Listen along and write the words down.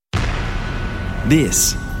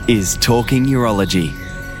This is Talking Urology.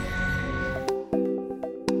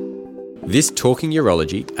 This Talking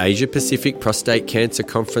Urology Asia Pacific Prostate Cancer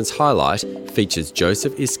Conference highlight features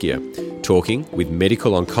Joseph Ischia talking with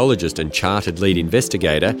medical oncologist and chartered lead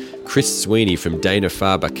investigator Chris Sweeney from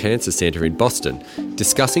Dana-Farber Cancer Centre in Boston,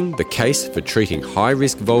 discussing the case for treating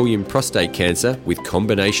high-risk volume prostate cancer with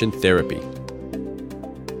combination therapy.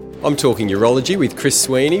 I'm Talking Urology with Chris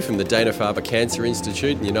Sweeney from the Dana-Farber Cancer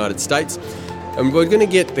Institute in the United States, and we're going to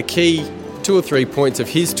get the key 2 or 3 points of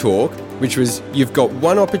his talk, which was you've got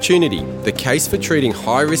one opportunity, the case for treating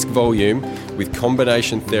high-risk volume with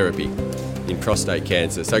combination therapy in prostate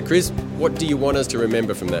cancer. So Chris, what do you want us to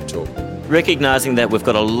remember from that talk? Recognising that we've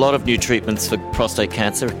got a lot of new treatments for prostate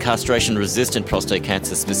cancer, castration-resistant prostate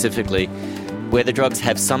cancer specifically, where the drugs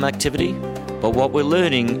have some activity, but what we're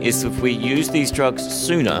learning is if we use these drugs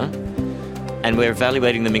sooner and we're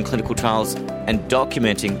evaluating them in clinical trials and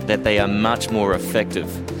documenting that they are much more effective.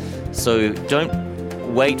 So don't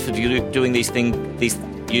wait for doing using these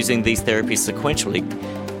therapies sequentially.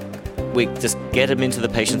 We just get them into the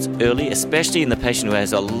patients early, especially in the patient who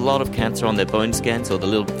has a lot of cancer on their bone scans or the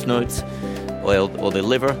lymph nodes or their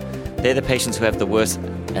liver. They're the patients who have the worst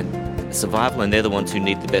survival, and they're the ones who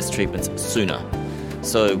need the best treatments sooner.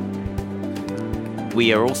 So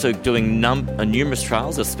we are also doing numerous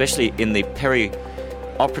trials, especially in the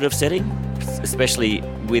peri-operative setting, especially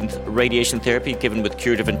with radiation therapy given with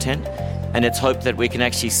curative intent. And it's hoped that we can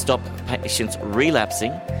actually stop patients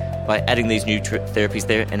relapsing by adding these new therapies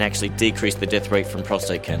there and actually decrease the death rate from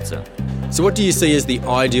prostate cancer. So what do you see as the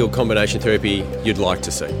ideal combination therapy you'd like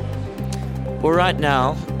to see? Well, right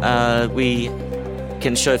now, we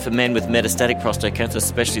can show for men with metastatic prostate cancer,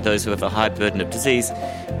 especially those who have a high burden of disease,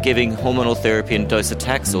 giving hormonal therapy and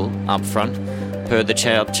docetaxel up front, per the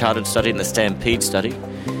chartered study and the STAMPEDE study.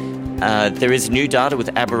 There is new data with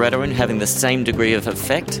abiraterone having the same degree of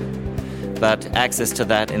effect, but access to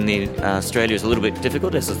that in Australia is a little bit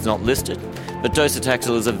difficult as it's not listed. But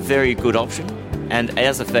docetaxel is a very good option and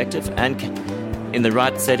as effective, and in the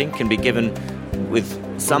right setting can be given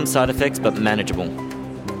with some side effects but manageable.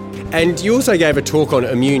 And you also gave a talk on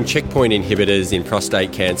immune checkpoint inhibitors in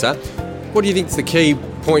prostate cancer. What do you think is the key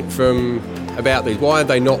point about these? Why have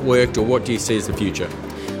they not worked, or what do you see as the future?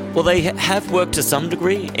 Well, they have worked to some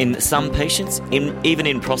degree in some patients, even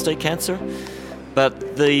in prostate cancer,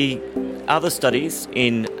 but the other studies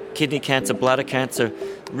in kidney cancer, bladder cancer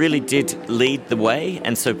really did lead the way,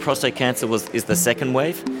 and so prostate cancer is the second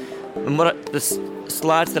wave. And the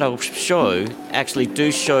slides that I'll show actually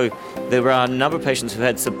do show there are a number of patients who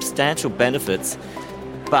had substantial benefits,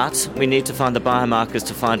 but we need to find the biomarkers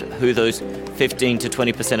to find who those 15 to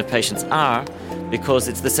 20% of patients are, because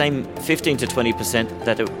it's the same 15 to 20%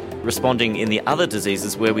 that are responding in the other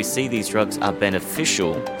diseases where we see these drugs are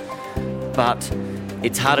beneficial, but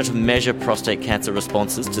it's harder to measure prostate cancer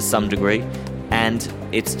responses to some degree, and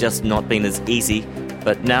it's just not been as easy.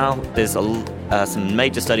 But now there's some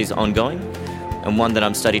major studies ongoing, and one that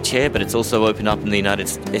I'm study chair, but it's also opened up in the United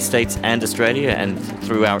States and Australia and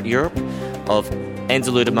throughout Europe, of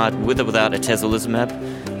enzalutamide with or without atezolizumab,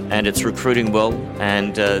 and it's recruiting well,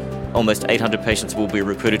 and almost 800 patients will be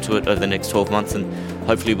recruited to it over the next 12 months, and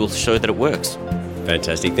hopefully we'll show that it works.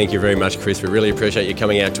 Fantastic. Thank you very much, Chris. We really appreciate you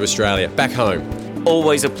coming out to Australia. Back home.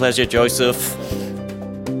 Always a pleasure, Joseph.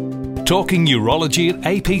 Talking Urology at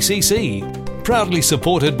APCC, proudly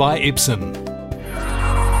supported by Ipsen.